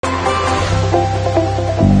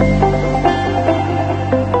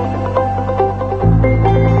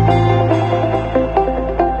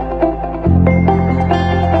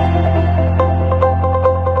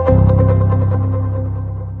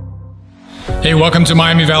Hey, welcome to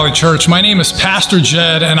Miami Valley Church. My name is Pastor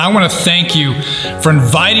Jed, and I want to thank you for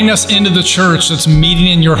inviting us into the church that's meeting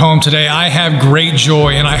in your home today. I have great joy,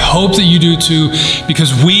 and I hope that you do too,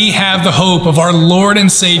 because we have the hope of our Lord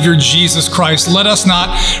and Savior, Jesus Christ. Let us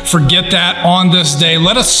not forget that on this day.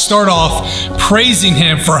 Let us start off praising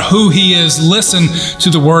Him for who He is. Listen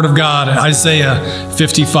to the Word of God. Isaiah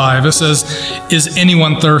 55, it says, "Is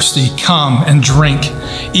anyone thirsty? Come and drink.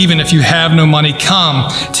 Even if you have no money, come,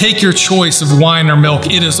 take your choice of wine or milk.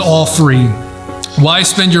 It is all free. Why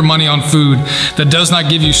spend your money on food that does not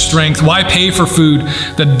give you strength? Why pay for food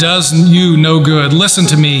that does you no good? Listen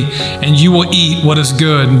to me, and you will eat what is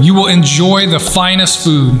good. You will enjoy the finest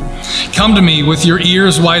food. Come to me with your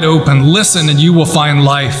ears wide open. Listen, and you will find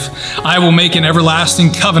life. I will make an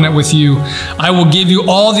everlasting covenant with you. I will give you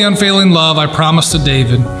all the unfailing love I promised to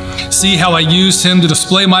David. See how I used him to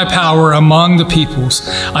display my power among the peoples.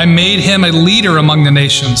 I made him a leader among the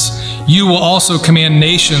nations. You will also command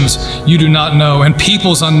nations you do not know, and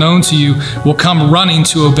peoples unknown to you will come running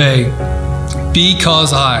to obey.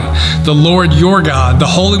 Because I, the Lord your God, the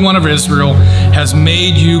Holy One of Israel, has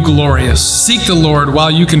made you glorious. Seek the Lord while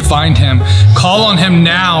you can find him. Call on him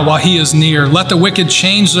now while he is near. Let the wicked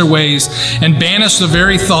change their ways and banish the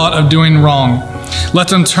very thought of doing wrong. Let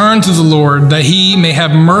them turn to the Lord, that he may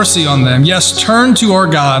have mercy on them. Yes, turn to our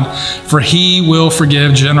God, for he will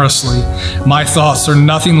forgive generously. My thoughts are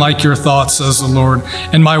nothing like your thoughts, says the Lord,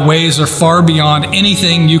 and my ways are far beyond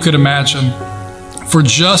anything you could imagine. For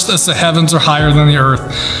just as the heavens are higher than the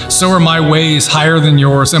earth, so are my ways higher than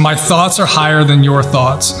yours, and my thoughts are higher than your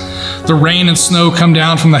thoughts. The rain and snow come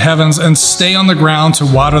down from the heavens and stay on the ground to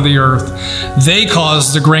water the earth. They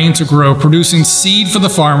cause the grain to grow, producing seed for the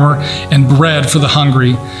farmer and bread for the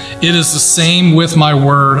hungry. It is the same with my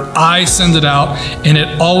word. I send it out, and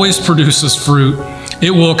it always produces fruit.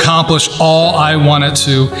 It will accomplish all I want it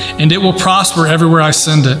to, and it will prosper everywhere I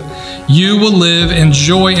send it. You will live in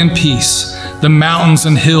joy and peace. The mountains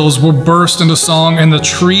and hills will burst into song, and the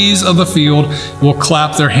trees of the field will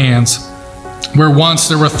clap their hands. Where once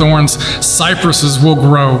there were thorns, cypresses will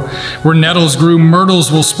grow. Where nettles grew,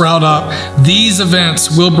 myrtles will sprout up. These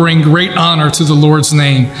events will bring great honor to the Lord's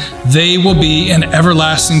name. They will be an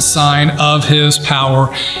everlasting sign of his power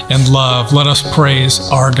and love. Let us praise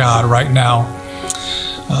our God right now.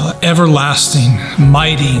 Everlasting,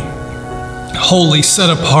 mighty, holy, set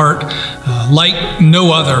apart, like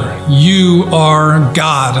no other. You are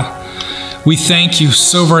God. We thank you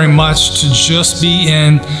so very much to just be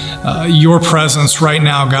in your presence right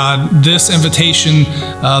now, God. This invitation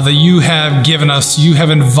that you have given us, you have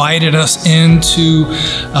invited us into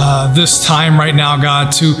this time right now,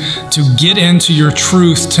 God, to get into your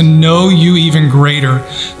truth, to know you even greater,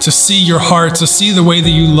 to see your heart, to see the way that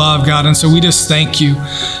you love, God. And so we just thank you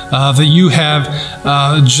that you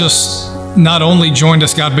have just not only joined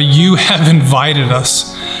us, God, but you have invited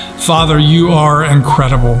us. Father, you are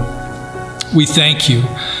incredible. We thank you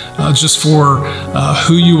just for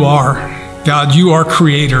who you are. God, you are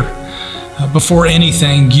creator. Before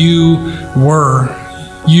anything, you were.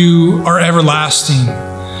 You are everlasting.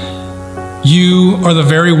 You are the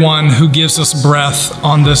very one who gives us breath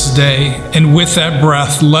on this day. And with that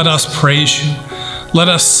breath, let us praise you. Let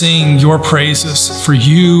us sing your praises, for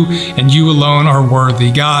you and you alone are worthy.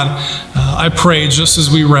 God, I pray, just as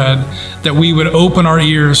we read, that we would open our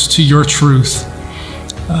ears to your truth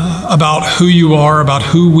about who you are, about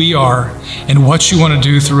who we are, and what you want to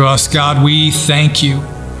do through us. God, we thank you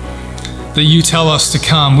that you tell us to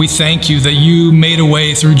come. We thank you that you made a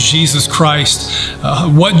way through Jesus Christ.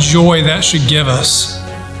 What joy that should give us.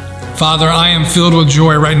 Father, I am filled with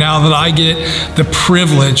joy right now that I get the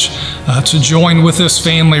privilege to join with this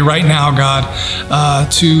family right now, God,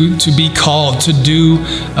 to be called to do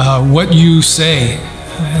what you say.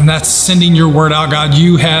 And that's sending your word out, God.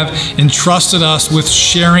 You have entrusted us with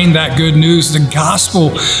sharing that good news, the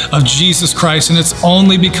gospel of Jesus Christ, and it's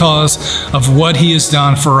only because of what he has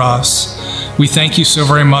done for us. We thank you so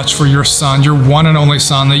very much for your Son, your one and only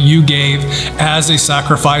Son that you gave as a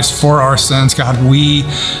sacrifice for our sins. God, we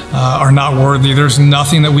are not worthy. There's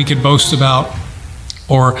nothing that we could boast about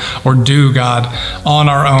or do, God, on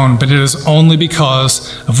our own, but it is only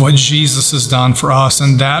because of what Jesus has done for us,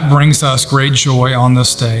 and that brings us great joy on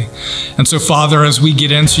this day. And so, Father, as we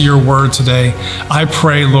get into your word today, I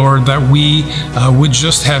pray, Lord, that we would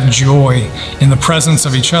just have joy in the presence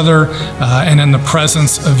of each other and in the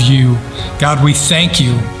presence of you. God, we thank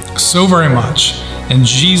you so very much. In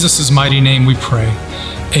Jesus' mighty name we pray.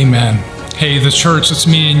 Amen. hey, the church that's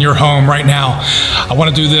meeting in your home right now, I want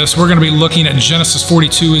to do this. We're going to be looking at Genesis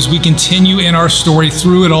 42 as we continue in our story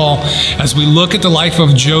through it all, as we look at the life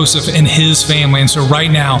of Joseph and his family. And so right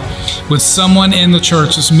now, with someone in the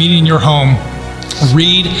church that's meeting in your home,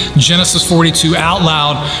 read Genesis 42 out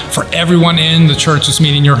loud for everyone in the church that's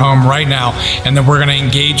meeting in your home right now, and then we're going to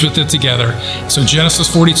engage with it together. So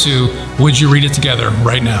Genesis 42, would you read it together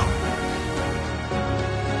right now?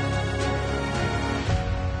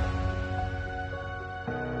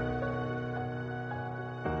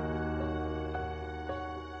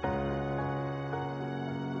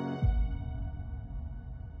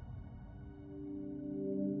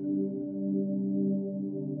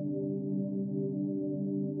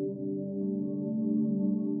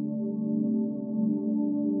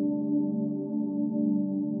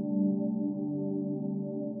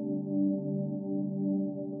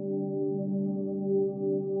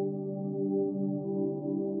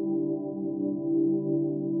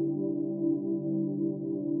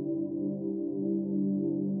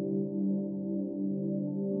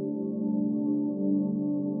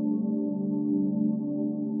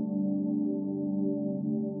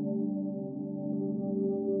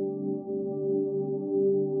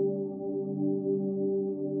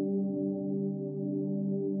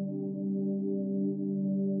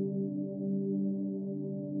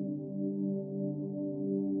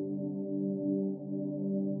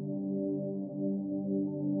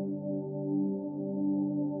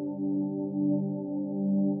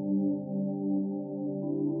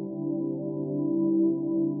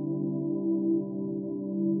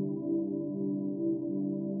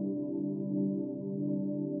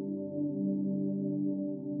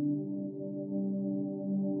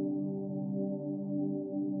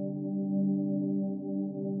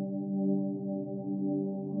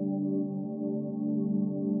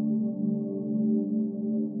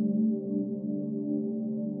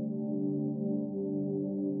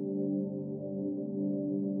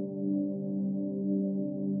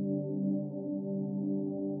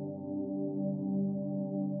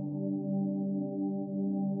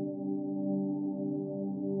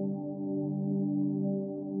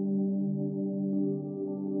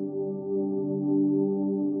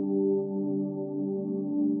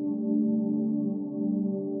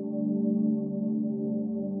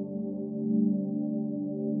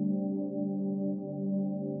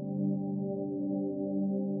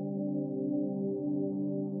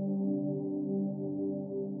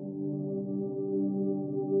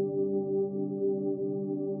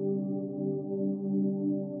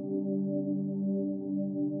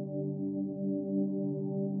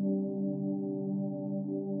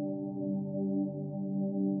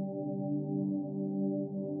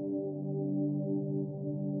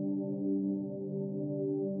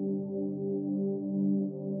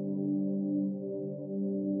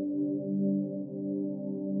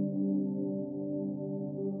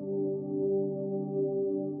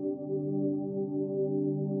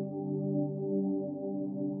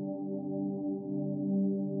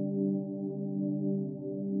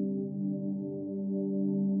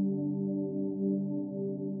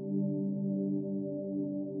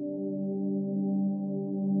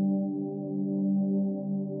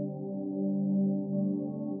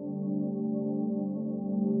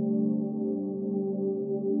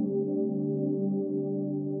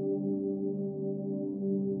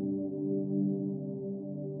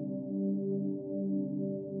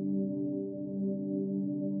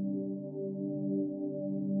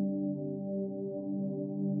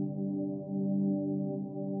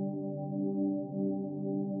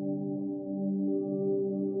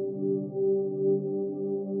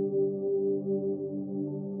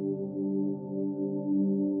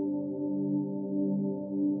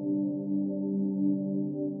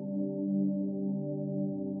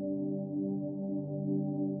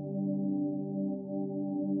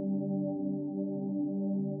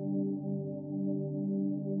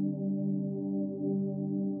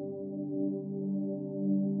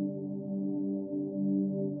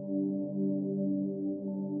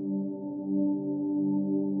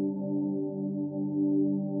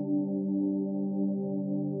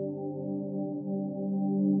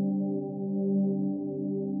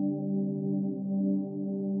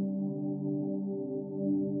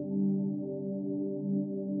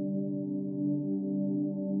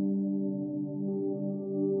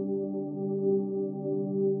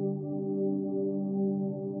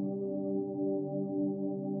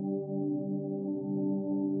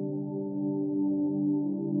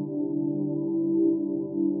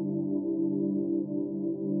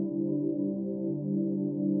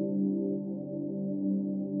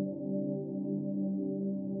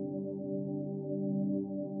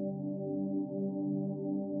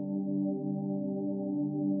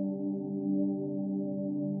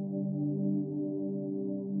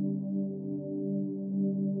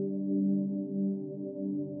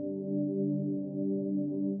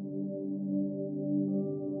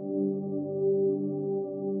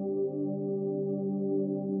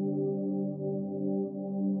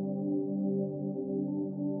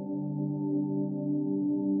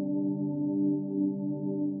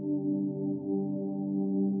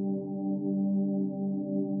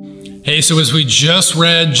 Hey, so as we just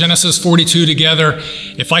read Genesis 42 together,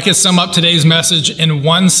 if I could sum up today's message in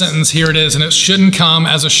one sentence, here it is, and it shouldn't come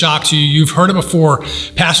as a shock to you. You've heard it before.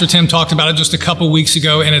 Pastor Tim talked about it just a couple weeks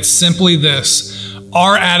ago, and it's simply this.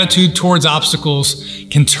 Our attitude towards obstacles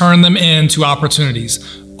can turn them into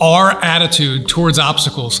opportunities. Our attitude towards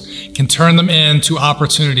obstacles can turn them into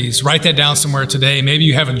opportunities. Write that down somewhere today. Maybe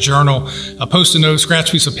you have a journal, a Post-it note,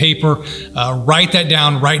 scratch piece of paper. Write that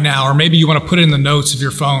down right now, or maybe you want to put it in the notes of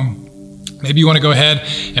your phone. Maybe you want to go ahead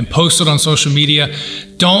and post it on social media.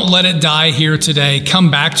 Don't let it die here today. Come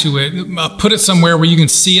back to it. Put it somewhere where you can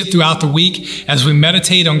see it throughout the week as we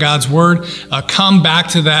meditate on God's word. Come back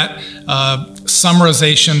to that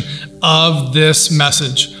summarization of this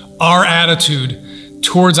message. Our attitude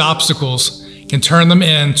towards obstacles can turn them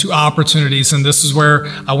into opportunities. And this is where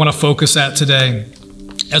I want to focus at today.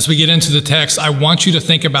 As we get into the text, I want you to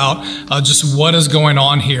think about just what is going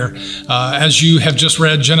on here. As you have just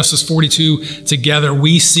read Genesis 42 together,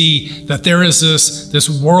 we see that there is this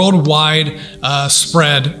worldwide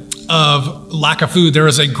spread of lack of food. There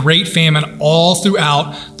is a great famine all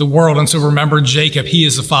throughout the world. And so remember Jacob, he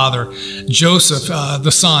is the father. Joseph,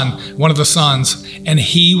 the son, one of the sons, and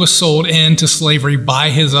he was sold into slavery by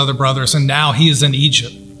his other brothers, and now he is in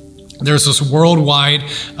Egypt. There's this worldwide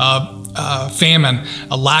famine,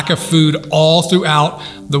 a lack of food all throughout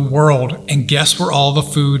the world. And guess where all the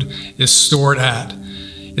food is stored at?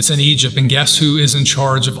 It's in Egypt. And guess who is in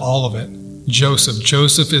charge of all of it? Joseph.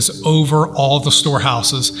 Joseph is over all the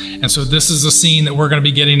storehouses. And so this is the scene that we're going to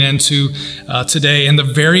be getting into today. In the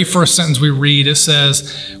very first sentence we read, it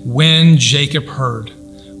says, when Jacob heard.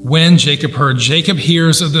 When Jacob heard. Jacob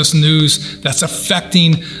hears of this news that's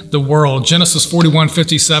affecting the world. Genesis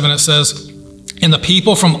 41:57, it says, and the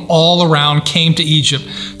people from all around came to Egypt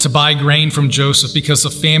to buy grain from Joseph because the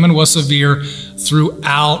famine was severe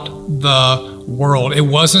throughout the world. It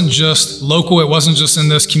wasn't just local. It wasn't just in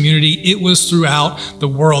this community. It was throughout the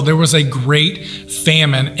world. There was a great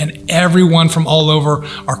famine, and everyone from all over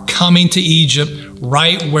are coming to Egypt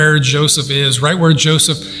right where Joseph is, right where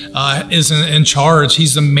Joseph is in charge.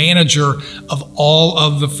 He's the manager of all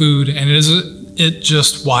of the food, and it's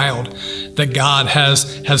just wild that God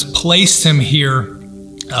has placed him here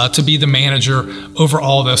to be the manager over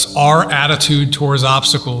all this. Our attitude towards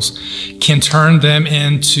obstacles can turn them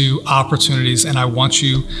into opportunities, and I want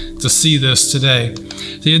you to see this today.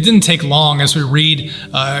 See, it didn't take long as we read,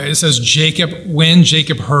 it says when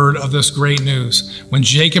Jacob heard of this great news. When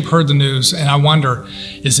Jacob heard the news, and I wonder,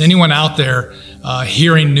 is anyone out there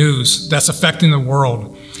hearing news that's affecting the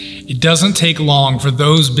world? It doesn't take long for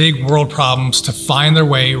those big world problems to find their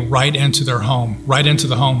way right into their home, right into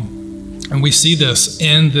the home. And we see this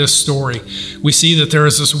in this story. We see that there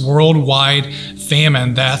is this worldwide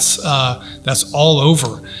famine that's all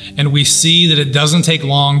over. And we see that it doesn't take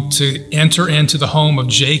long to enter into the home of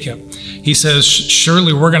Jacob. He says,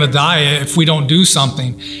 surely we're going to die if we don't do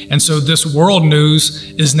something. And so this world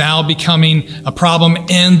news is now becoming a problem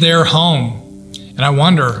in their home. And I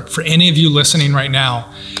wonder, for any of you listening right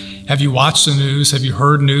now, have you watched the news? Have you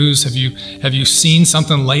heard news? Have you seen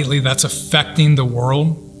something lately that's affecting the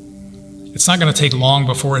world? It's not going to take long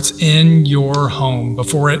before it's in your home,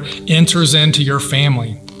 before it enters into your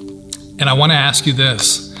family. And I want to ask you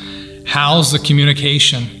this. How's the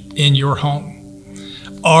communication in your home?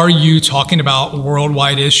 Are you talking about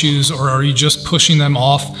worldwide issues, or are you just pushing them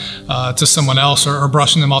off to someone else, or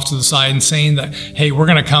brushing them off to the side and saying that, hey, we're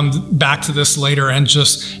going to come back to this later, and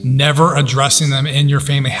just never addressing them in your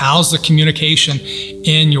family? How's the communication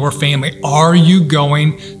in your family? Are you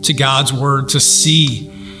going to God's word to see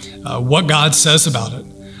what God says about it?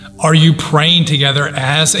 Are you praying together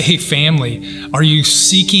as a family? Are you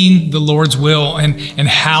seeking the Lord's will and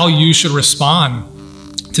how you should respond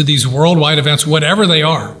to these worldwide events, whatever they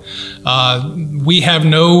are? We have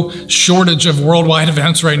no shortage of worldwide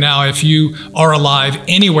events right now. If you are alive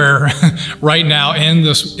anywhere right now in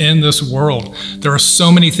this world, there are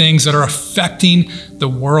so many things that are affecting the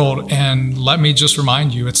world. And let me just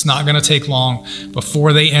remind you, it's not going to take long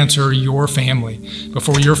before they enter your family,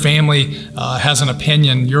 before your family has an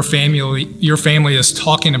opinion. Your family is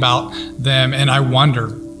talking about them. And I wonder,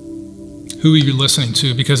 who are you listening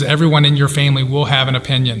to? Because everyone in your family will have an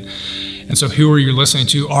opinion. And so who are you listening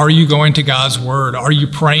to? Are you going to God's word? Are you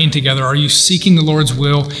praying together? Are you seeking the Lord's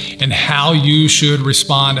will and how you should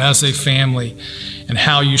respond as a family and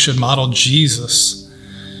how you should model Jesus?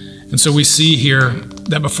 And so we see here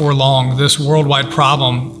that before long, this worldwide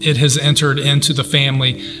problem, it has entered into the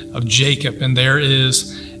family of Jacob, and there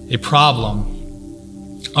is a problem.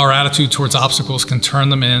 Our attitude towards obstacles can turn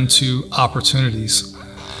them into opportunities.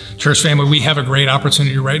 Church family, we have a great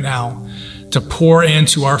opportunity right now to pour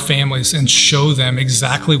into our families and show them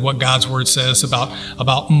exactly what God's word says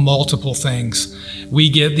about multiple things. We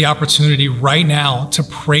get the opportunity right now to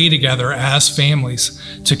pray together as families,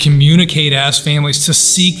 to communicate as families, to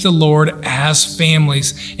seek the Lord as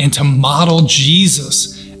families, and to model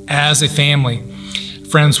Jesus as a family.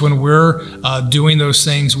 Friends, when we're doing those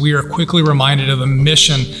things, we are quickly reminded of the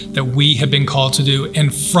mission that we have been called to do.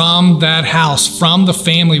 And from that house, from the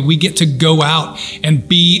family, we get to go out and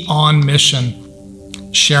be on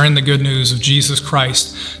mission, sharing the good news of Jesus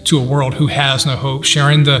Christ to a world who has no hope,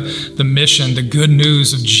 sharing the mission, the good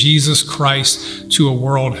news of Jesus Christ to a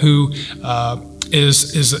world who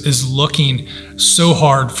is looking so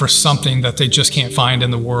hard for something that they just can't find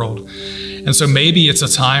in the world. And so maybe it's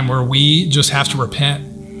a time where we just have to repent.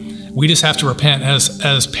 We just have to repent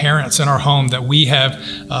as parents in our home that we have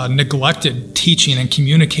neglected teaching and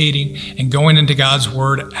communicating and going into God's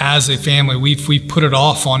word as a family. We've put it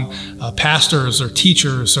off on pastors or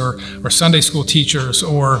teachers or Sunday school teachers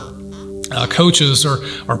or coaches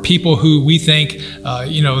or people who we think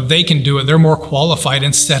they can do it. They're more qualified,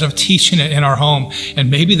 instead of teaching it in our home. And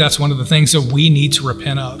maybe that's one of the things that we need to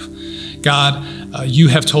repent of. God, you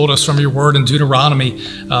have told us from your word in Deuteronomy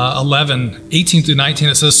 11:18-19,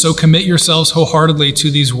 it says, "So commit yourselves wholeheartedly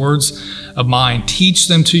to these words of mine. Teach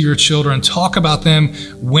them to your children. Talk about them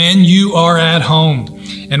when you are at home,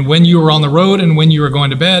 and when you are on the road, and when you are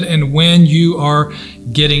going to bed, and when you are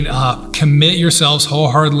getting up. Commit yourselves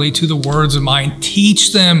wholeheartedly to the words of mine.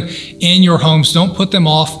 Teach them in your homes." Don't put them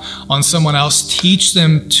off on someone else. Teach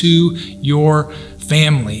them to your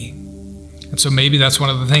family. And so maybe that's one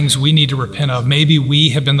of the things we need to repent of. Maybe we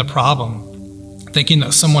have been the problem, thinking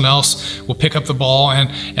that someone else will pick up the ball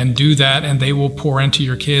and do that, and they will pour into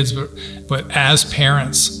your kids. But as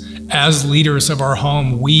parents, as leaders of our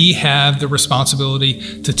home, we have the responsibility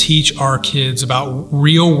to teach our kids about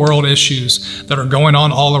real world issues that are going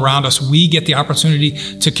on all around us. We get the opportunity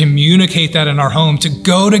to communicate that in our home, to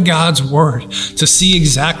go to God's word, to see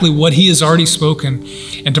exactly what he has already spoken,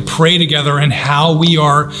 and to pray together and how we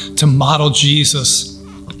are to model Jesus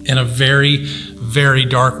in a very, very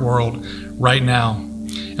dark world right now.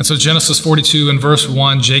 And so Genesis 42 and verse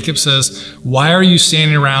 1, Jacob says, "Why are you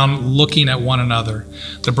standing around looking at one another?"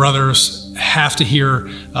 The brothers have to hear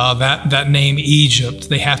that name Egypt.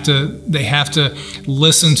 They have to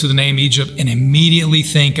listen to the name Egypt and immediately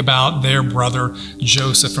think about their brother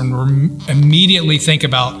Joseph, and immediately think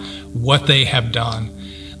about what they have done.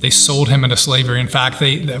 They sold him into slavery. In fact,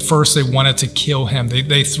 at first they wanted to kill him.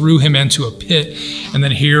 They threw him into a pit, and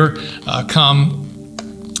then here come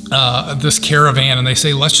this caravan, and they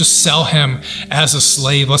say, let's just sell him as a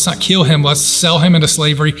slave. Let's not kill him. Let's sell him into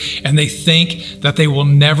slavery. And they think that they will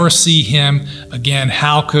never see him again.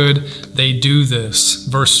 How could they do this?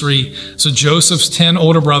 Verse 3, "So Joseph's 10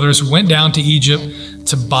 older brothers went down to Egypt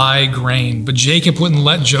to buy grain, but Jacob wouldn't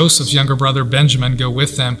let Joseph's younger brother Benjamin go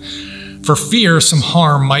with them, for fear some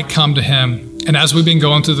harm might come to him." And as we've been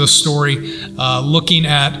going through this story, looking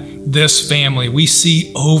at this family, we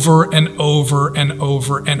see over and over and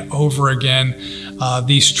over and over again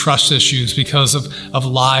these trust issues because of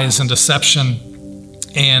lies and deception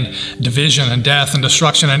and division and death and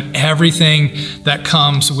destruction and everything that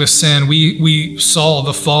comes with sin. We saw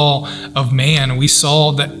the fall of man. We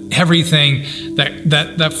saw that everything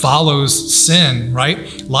that follows sin, right?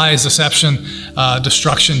 Lies, deception,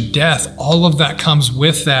 destruction, death, all of that comes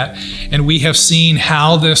with that. And we have seen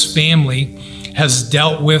how this family has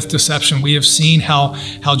dealt with deception. We have seen how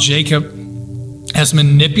Jacob has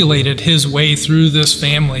manipulated his way through this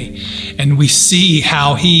family. And we see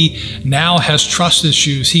how he now has trust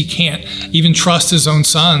issues. He can't even trust his own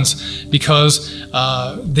sons because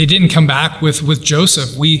they didn't come back with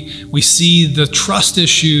Joseph. We see the trust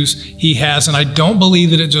issues he has, and I don't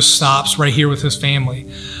believe that it just stops right here with his family.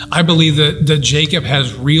 I believe that Jacob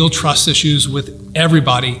has real trust issues with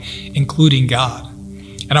everybody, including God.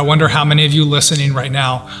 And I wonder how many of you listening right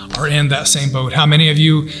now are in that same boat. How many of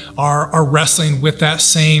you are wrestling with that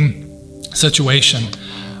same situation?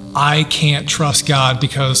 I can't trust God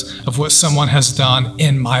because of what someone has done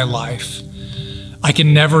in my life. I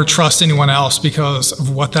can never trust anyone else because of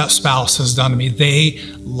what that spouse has done to me. They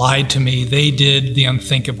lied to me. They did the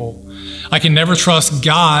unthinkable. I can never trust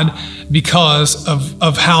God because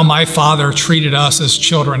of how my father treated us as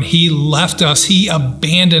children. He left us. He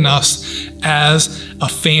abandoned us as a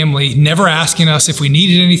family, never asking us if we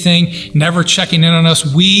needed anything, never checking in on us.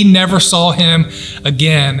 We never saw him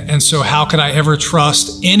again. And so how could I ever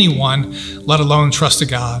trust anyone, let alone trust a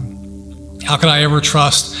God? How could I ever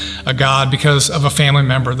trust a God because of a family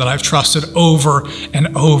member that I've trusted over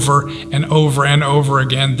and over and over and over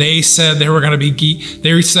again? They said they were going to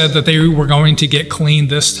get clean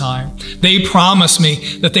this time. They promised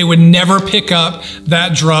me that they would never pick up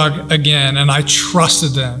that drug again, and I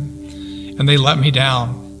trusted them, and they let me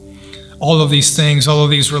down. All of these things, all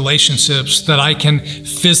of these relationships that I can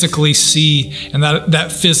physically see and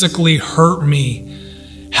that physically hurt me.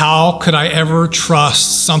 How could I ever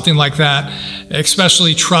trust something like that,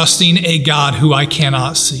 especially trusting a God who I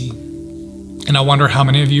cannot see? And I wonder how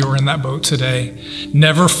many of you are in that boat today,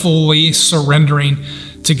 never fully surrendering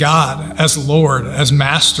to God as Lord, as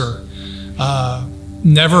Master,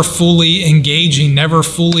 never fully engaging, never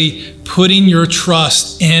fully putting your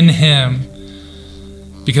trust in Him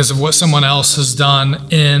because of what someone else has done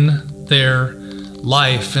in their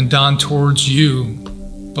life and done towards you.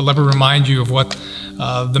 But let me remind you of what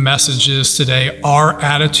the message is today. Our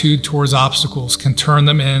attitude towards obstacles can turn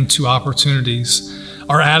them into opportunities.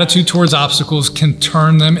 Our attitude towards obstacles can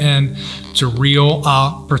turn them into real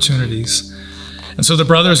opportunities. And so the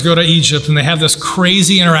brothers go to Egypt, and they have this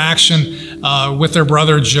crazy interaction with their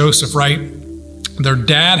brother Joseph, right? Their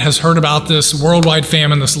dad has heard about this worldwide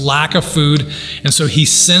famine, this lack of food, and so he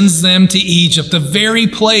sends them to Egypt, the very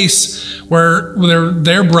place where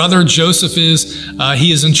their brother Joseph is.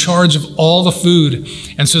 He is in charge of all the food.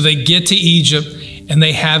 And so they get to Egypt, and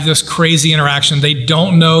they have this crazy interaction. They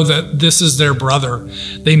don't know that this is their brother.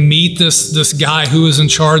 They meet this guy who is in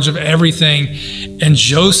charge of everything, and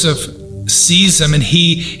Joseph sees them, and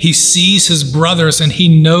he sees his brothers, and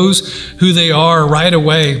he knows who they are right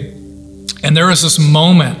away. And there is this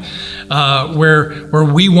moment where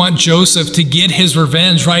we want Joseph to get his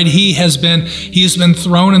revenge, right? He has been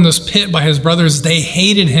thrown in this pit by his brothers. They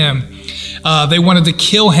hated him. They wanted to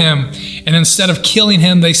kill him. And instead of killing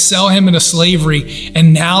him, they sell him into slavery.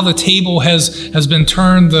 And now the table has been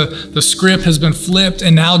turned, the script has been flipped,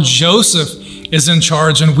 and now Joseph is in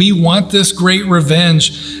charge. And we want this great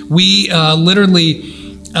revenge. We literally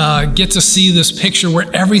get to see this picture where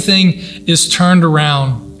everything is turned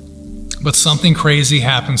around. But something crazy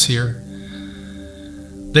happens here.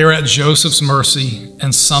 They're at Joseph's mercy,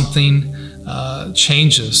 and something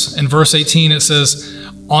changes. In verse 18, it says,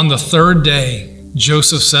 "On the third day,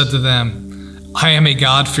 Joseph said to them, 'I am a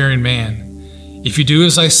God-fearing man. If you do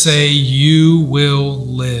as I say, you will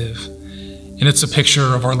live.'" And it's a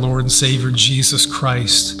picture of our Lord and Savior, Jesus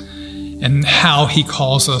Christ, and how He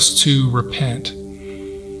calls us to repent.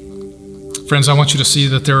 Friends, I want you to see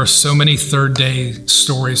that there are so many third day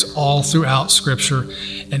stories all throughout Scripture,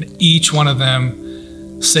 and each one of them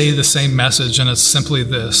say the same message, and it's simply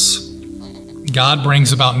this: God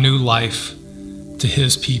brings about new life to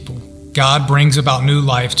His people. God brings about new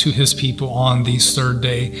life to His people on these third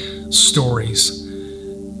day stories.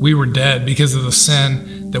 We were dead because of the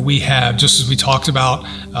sin that we have, just as we talked about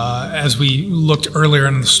as we looked earlier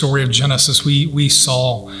in the story of Genesis. We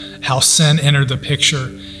saw how sin entered the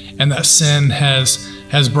picture. And that sin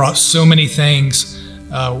has brought so many things,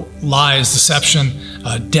 lies, deception,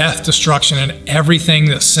 death, destruction, and everything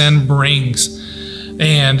that sin brings.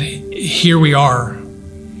 And here we are.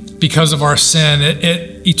 Because of our sin,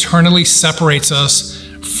 it eternally separates us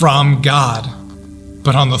from God.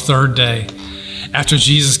 But on the third day, after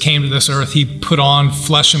Jesus came to this earth, He put on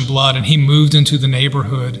flesh and blood, and He moved into the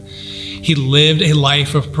neighborhood. He lived a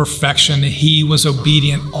life of perfection. He was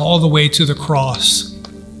obedient all the way to the cross,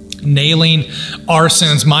 nailing our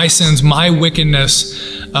sins, my wickedness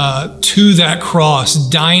to that cross,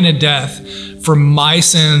 dying a death for my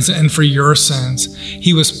sins and for your sins.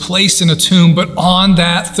 He was placed in a tomb, but on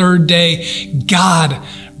that third day, God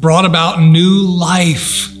brought about new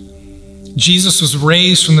life. Jesus was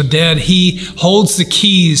raised from the dead. He holds the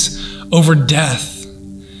keys over death.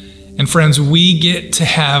 And friends, we get to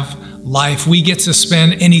have life. We get to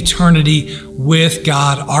spend an eternity with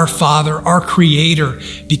God, our Father, our Creator,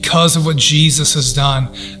 because of what Jesus has done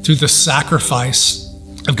through the sacrifice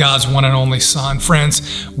of God's one and only Son. Friends,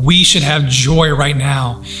 we should have joy right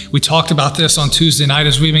now. We talked about this on Tuesday night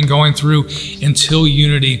as we've been going through Until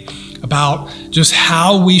Unity, about just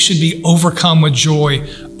how we should be overcome with joy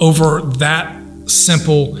over that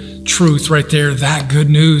simple truth right there, that good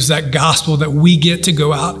news, that gospel that we get to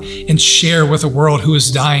go out and share with a world who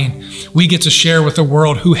is dying. We get to share with a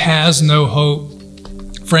world who has no hope.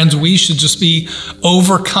 Friends, we should just be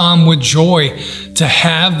overcome with joy to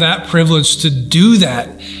have that privilege to do that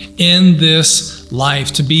in this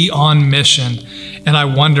life, to be on mission. And I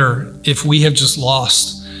wonder if we have just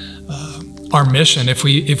lost our mission, if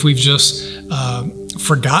we've just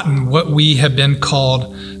forgotten what we have been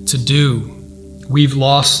called to do. we've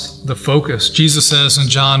lost the focus. Jesus says in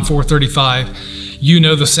John 4:35, you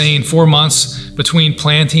know the saying, 4 months between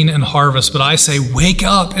planting and harvest. But I say, wake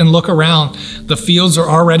up and look around. The fields are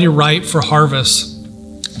already ripe for harvest.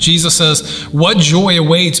 Jesus says, what joy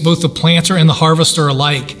awaits both the planter and the harvester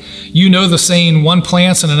alike. You know the saying, one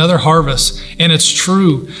plants and another harvests. And it's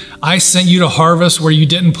true. I sent you to harvest where you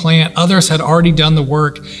didn't plant. Others had already done the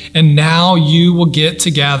work. And now you will get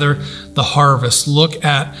to gather the harvest. Look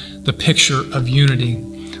at the picture of unity.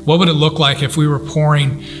 What would it look like if we were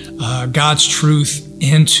pouring God's truth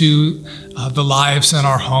into the lives in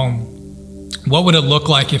our home? What would it look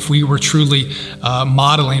like if we were truly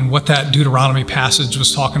modeling what that Deuteronomy passage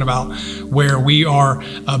was talking about, where we are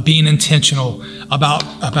being intentional about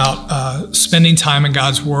spending time in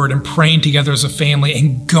God's Word and praying together as a family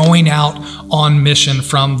and going out on mission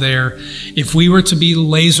from there? If we were to be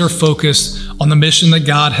laser focused on the mission that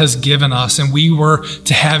God has given us, and we were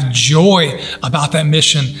to have joy about that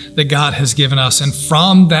mission that God has given us, and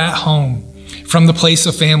from that home, from the place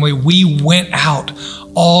of family, we went out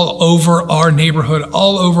all over our neighborhood,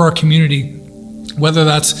 all over our community, whether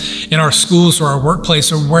that's in our schools or our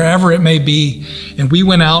workplace or wherever it may be. And we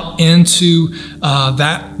went out into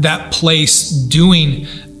that place doing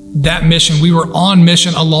that mission. We were on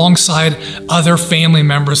mission alongside other family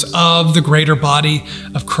members of the greater body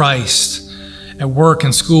of Christ at work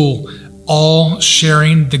and school, all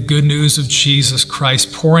sharing the good news of Jesus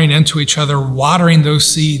Christ, pouring into each other, watering those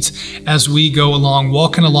seeds as we go along,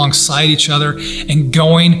 walking alongside each other and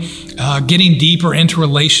getting deeper into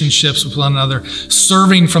relationships with one another,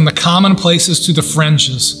 serving from the commonplaces to the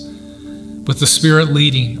fringes with the Spirit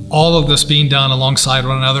leading, all of this being done alongside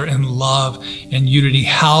one another in love and unity.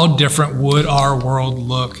 How different would our world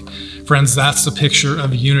look? Friends, that's the picture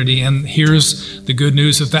of unity. And here's the good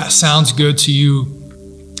news. If that sounds good to you,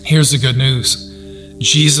 here's the good news.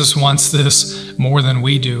 Jesus wants this more than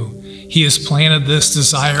we do. He has planted this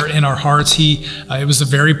desire in our hearts. It was the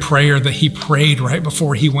very prayer that he prayed right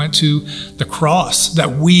before he went to the cross,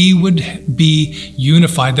 that we would be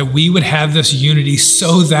unified, that we would have this unity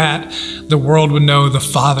so that the world would know the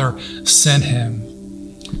Father sent him,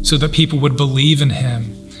 so that people would believe in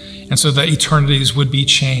him, and so that eternities would be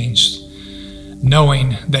changed,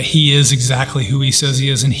 knowing that he is exactly who he says he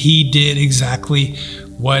is, and he did exactly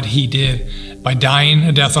what he did by dying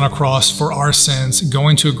a death on a cross for our sins,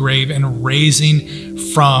 going to a grave and raising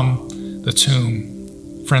from the tomb.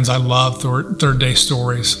 Friends, I love third day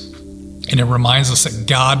stories, and it reminds us that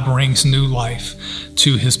God brings new life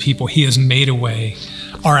to his people. He has made a way.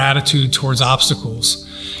 Our attitude towards obstacles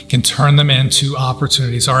can turn them into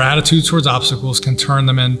opportunities. Our attitude towards obstacles can turn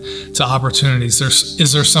them into opportunities.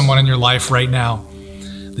 Is there someone in your life right now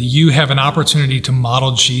that you have an opportunity to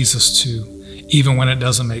model Jesus to, even when it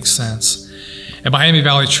doesn't make sense? At Miami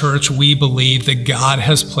Valley Church, we believe that God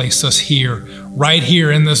has placed us here, right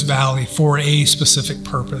here in this valley, for a specific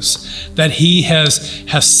purpose, that he has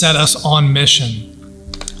set us on mission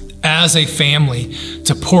as a family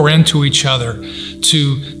to pour into each other,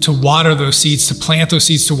 to water those seeds, to plant those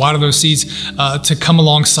seeds, to water those seeds, to come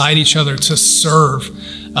alongside each other, to serve,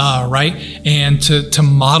 right? And to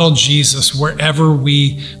model Jesus wherever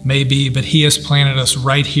we may be. But he has planted us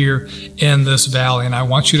right here in this valley. And I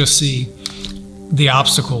want you to see the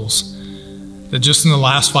obstacles that just in the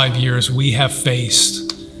last 5 years we have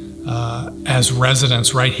faced as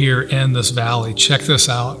residents right here in this valley. Check this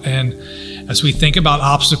out. And as we think about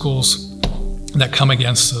obstacles that come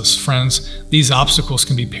against us, friends, these obstacles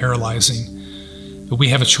can be paralyzing, but we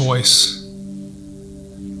have a choice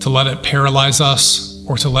to let it paralyze us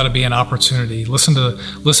or to let it be an opportunity. Listen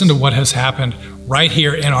to what has happened right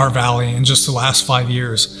here in our valley in just the last 5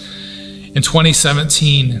 years. In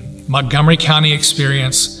 2017, Montgomery County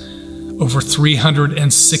experienced over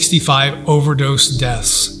 365 overdose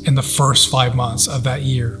deaths in the first 5 months of that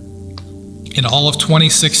year. In all of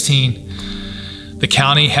 2016, the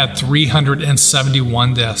county had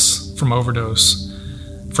 371 deaths from overdose.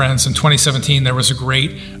 Friends, in 2017, there was a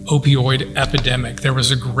great opioid epidemic. There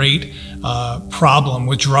was a great problem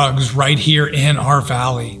with drugs right here in our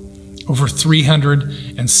valley. Over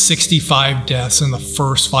 365 deaths in the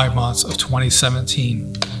first 5 months of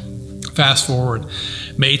 2017. Fast forward,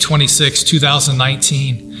 May 26,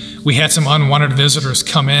 2019, we had some unwanted visitors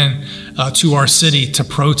come in to our city to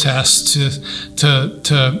protest,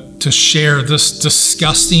 to share this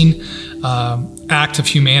disgusting act of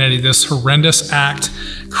humanity, this horrendous act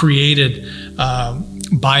created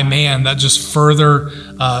by man that just further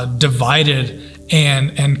divided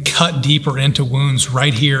and cut deeper into wounds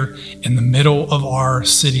right here in the middle of our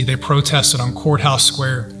city. They protested on Courthouse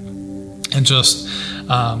Square and just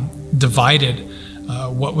divided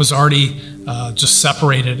what was already just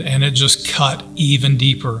separated, and it just cut even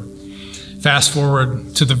deeper. Fast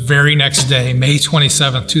forward to the very next day, May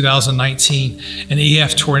 27th, 2019, an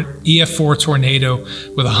EF4 tornado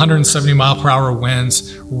with 170 mile per hour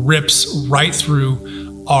winds rips right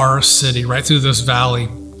through our city, right through this valley.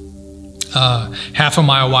 Half a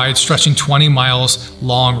mile wide, stretching 20 miles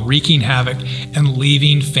long, wreaking havoc and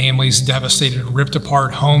leaving families devastated, ripped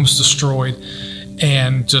apart, homes destroyed,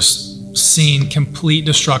 and just seeing complete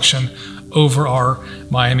destruction over our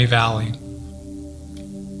Miami Valley.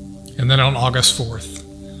 And then on August 4th,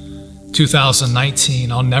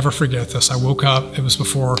 2019, I'll never forget this. I woke up, it was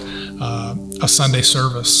before a Sunday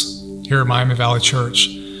service here at Miami Valley Church,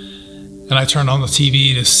 and I turned on the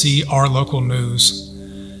TV to see our local news.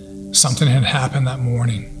 Something had happened that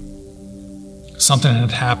morning. Something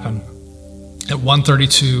had happened. At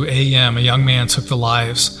 1:32 a.m., a young man took the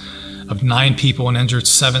lives of 9 people and injured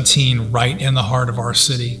 17 right in the heart of our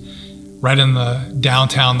city, right in the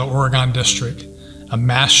downtown, the Oregon district. A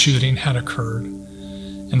mass shooting had occurred.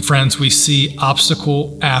 And friends, we see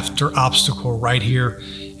obstacle after obstacle right here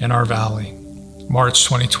in our valley. March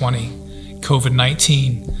 2020,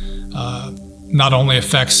 COVID-19 not only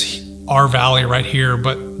affects our valley right here,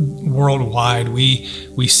 but worldwide. We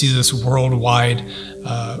see this worldwide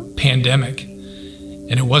pandemic.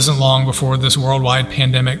 And it wasn't long before this worldwide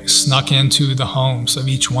pandemic snuck into the homes of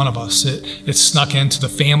each one of us. It snuck into the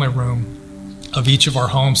family room of each of our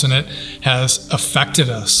homes, and it has affected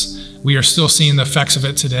us. We are still seeing the effects of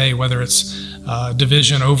it today, whether it's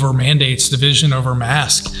division over mandates, division over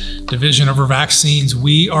masks, division over vaccines.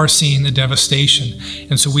 We are seeing the devastation.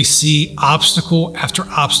 And so we see obstacle after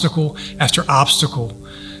obstacle after obstacle.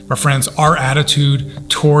 My friends, our attitude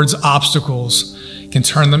towards obstacles can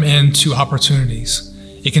turn them into opportunities.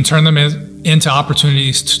 It can turn them into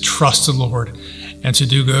opportunities to trust the Lord and to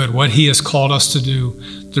do good, what He has called us to do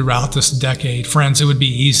throughout this decade. Friends, it would be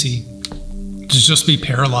easy to just be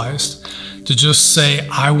paralyzed, to just say,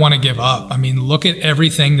 I want to give up. I mean, look at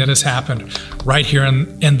everything that has happened right here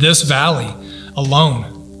in this valley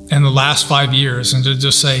alone in the last 5 years, and to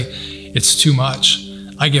just say, it's too much.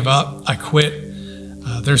 I give up. I quit.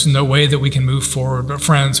 There's no way that we can move forward. But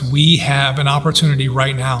friends, we have an opportunity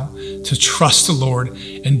right now to trust the Lord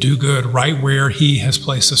and do good right where He has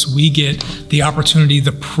placed us. We get the opportunity,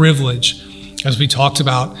 the privilege, as we talked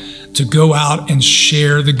about, to go out and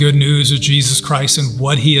share the good news of Jesus Christ and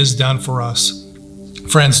what He has done for us.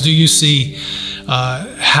 Friends, do you see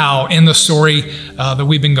how in the story that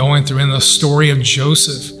we've been going through, in the story of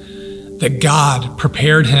Joseph, that God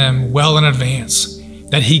prepared him well in advance,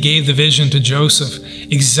 that He gave the vision to Joseph,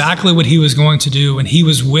 exactly what he was going to do, and He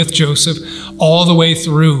was with Joseph all the way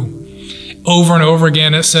through. Over and over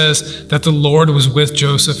again, it says that the Lord was with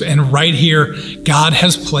Joseph, and right here, God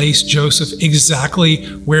has placed Joseph exactly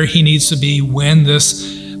where he needs to be when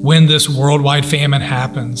this worldwide famine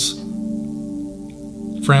happens.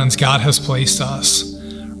 Friends, God has placed us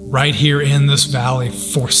right here in this valley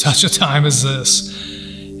for such a time as this.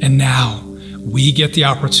 And now we get the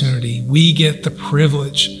opportunity, we get the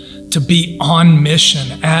privilege to be on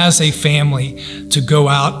mission as a family to go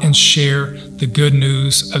out and share the good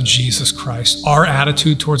news of Jesus Christ. Our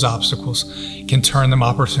attitude towards obstacles can turn them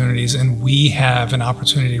opportunities, and we have an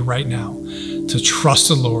opportunity right now to trust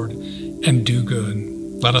the Lord and do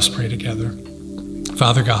good. Let us pray together.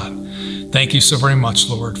 Father God, thank You so very much,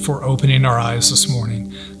 Lord, for opening our eyes this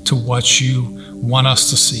morning to what You want us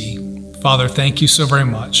to see. Father, thank You so very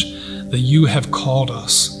much that You have called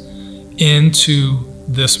us into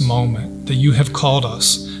this moment, that You have called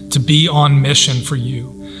us to be on mission for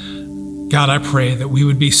You. God, I pray that we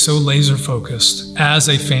would be so laser focused as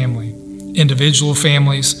a family, individual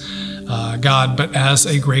families, God, but as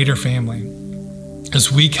a greater family,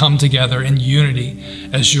 as we come together in unity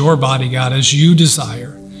as Your body, God, as You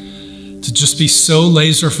desire, to just be so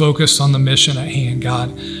laser focused on the mission at hand,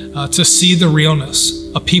 God, to see the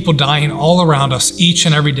realness of people dying all around us each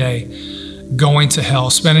and every day, going to hell,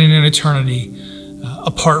 spending an eternity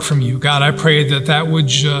apart from You. God, I pray that that would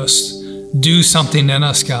just do something in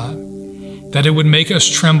us, God, that it would make us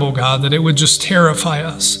tremble, God, that it would just terrify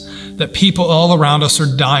us, that people all around us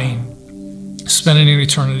are dying, spending an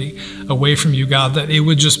eternity away from You, God, that it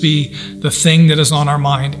would just be the thing that is on our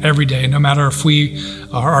mind every day, no matter if we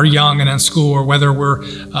are young and in school, or whether we're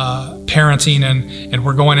parenting and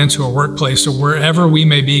we're going into a workplace, or wherever we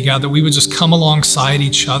may be, God, that we would just come alongside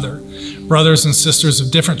each other, brothers and sisters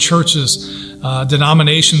of different churches,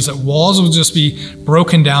 denominations, that walls would just be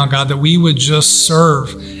broken down, God, that we would just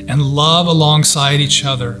serve and love alongside each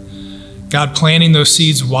other. God, planting those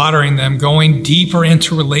seeds, watering them, going deeper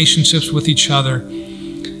into relationships with each other,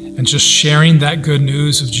 and just sharing that good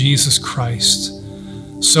news of Jesus Christ,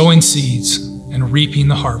 sowing seeds and reaping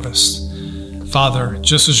the harvest. Father,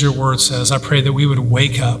 just as your word says, I pray that we would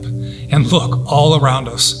wake up and look all around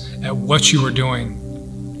us at what you are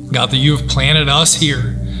doing. God, that you have planted us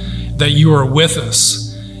here, that you are with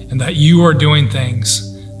us, and that you are doing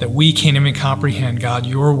things that we can't even comprehend. God,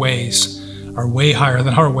 your ways are way higher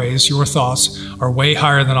than our ways. Your thoughts are way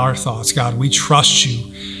higher than our thoughts. God, we trust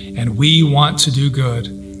you, and we want to do good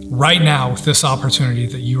right now with this opportunity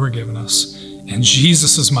that you are giving us. In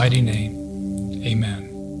Jesus' mighty name, amen.